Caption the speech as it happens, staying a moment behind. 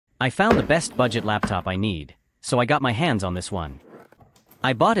I found the best budget laptop I need, so I got my hands on this one.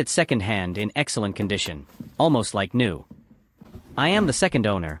 I bought it second-hand in excellent condition, almost like new. I am the second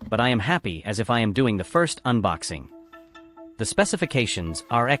owner, but I am happy as if I am doing the first unboxing. The specifications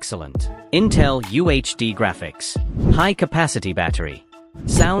are excellent. Intel UHD graphics, high-capacity battery,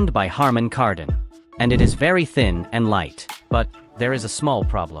 sound by Harman Kardon, and it is very thin and light, but there is a small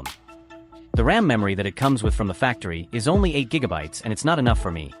problem. The RAM memory that it comes with from the factory is only 8 GB and it's not enough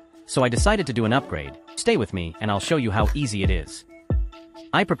for me, so I decided to do an upgrade. Stay with me and I'll show you how easy it is.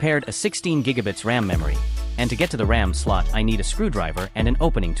 I prepared a 16 GB RAM memory, and to get to the RAM slot I need a screwdriver and an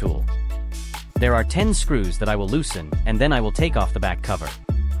opening tool. There are 10 screws that I will loosen, and then I will take off the back cover.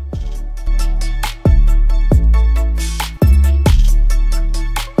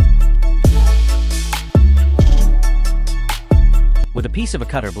 With a piece of a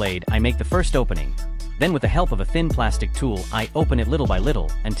cutter blade I make the first opening, then with the help of a thin plastic tool I open it little by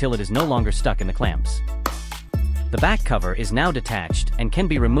little until it is no longer stuck in the clamps. The back cover is now detached and can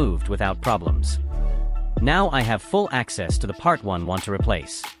be removed without problems. Now I have full access to the part I want to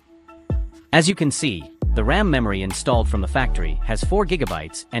replace. As you can see, the RAM memory installed from the factory has 4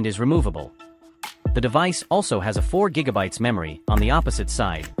 GB and is removable. The device also has a 4 GB memory on the opposite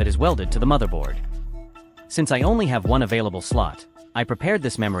side that is welded to the motherboard. Since I only have one available slot, I prepared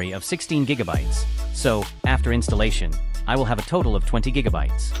this memory of 16 GB, so, after installation, I will have a total of 20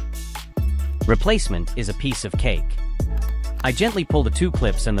 GB. Replacement is a piece of cake. I gently pull the 2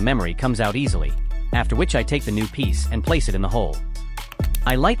 clips and the memory comes out easily, after which I take the new piece and place it in the hole.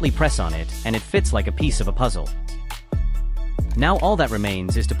 I lightly press on it and it fits like a piece of a puzzle. Now all that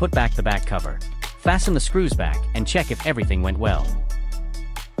remains is to put back the back cover, fasten the screws back and check if everything went well.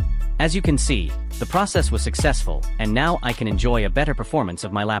 As you can see, the process was successful and now I can enjoy a better performance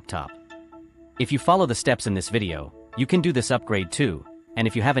of my laptop. If you follow the steps in this video, you can do this upgrade too, and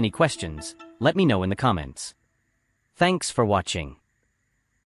if you have any questions, let me know in the comments. Thanks for watching.